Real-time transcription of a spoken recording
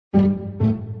你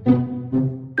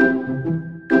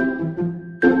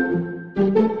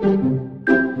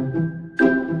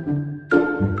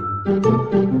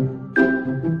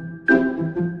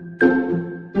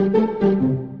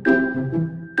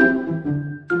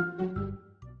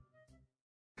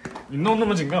弄那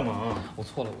么紧干嘛？我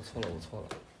错了。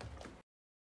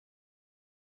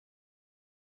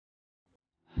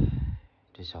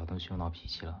这小东西又闹脾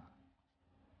气了，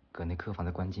搁那客房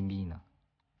在关禁闭呢。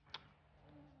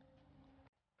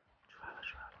出来了，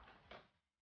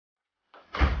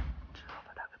只好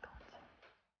把他给冻结。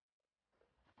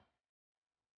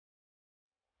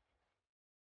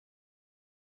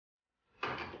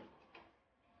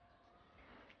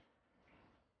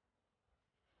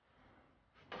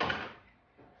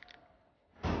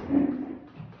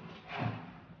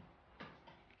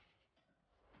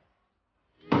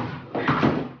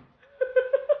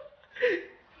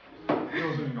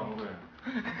又是你搞鬼！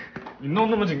你弄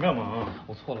那么紧干嘛？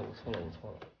我错了。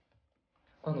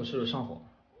罐头吃了上火。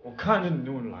我看着你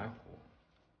就来火。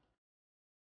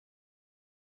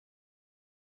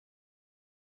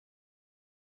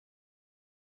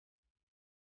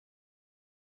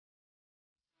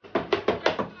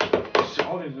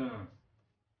小点声。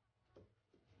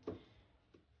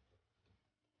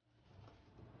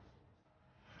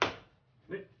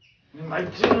你来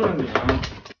劲了你啊！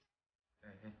哎，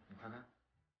你快看，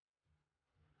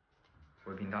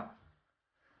回频道。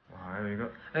我还有一个。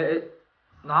哎，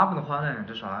那不能换呢，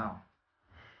这啥呀？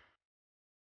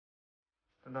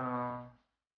当当。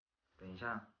等一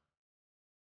下。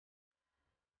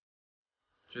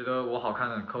觉得我好看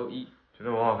的扣1。觉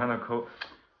得我好看的扣，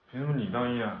凭什么你当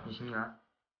1啊？你行你来。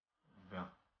不要。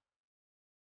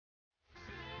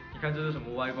你看这是什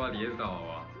么歪瓜裂枣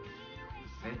啊？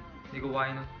哎，那个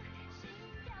Y 呢？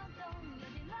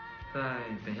等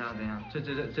一下，这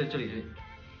里，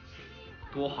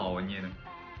多好啊捏的。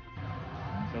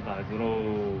小崽子喽！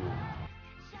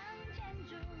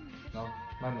喏，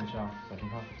慢点吃啊，小心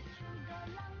烫。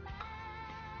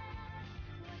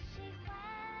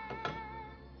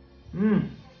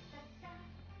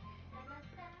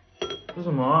这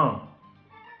什么啊？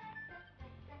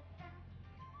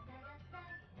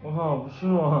我靠，不是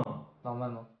吗？浪漫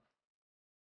吗？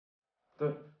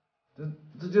对，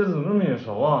这戒指怎么那么眼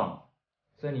熟啊？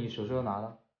在你手上拿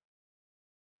的。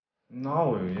那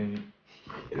我有原因。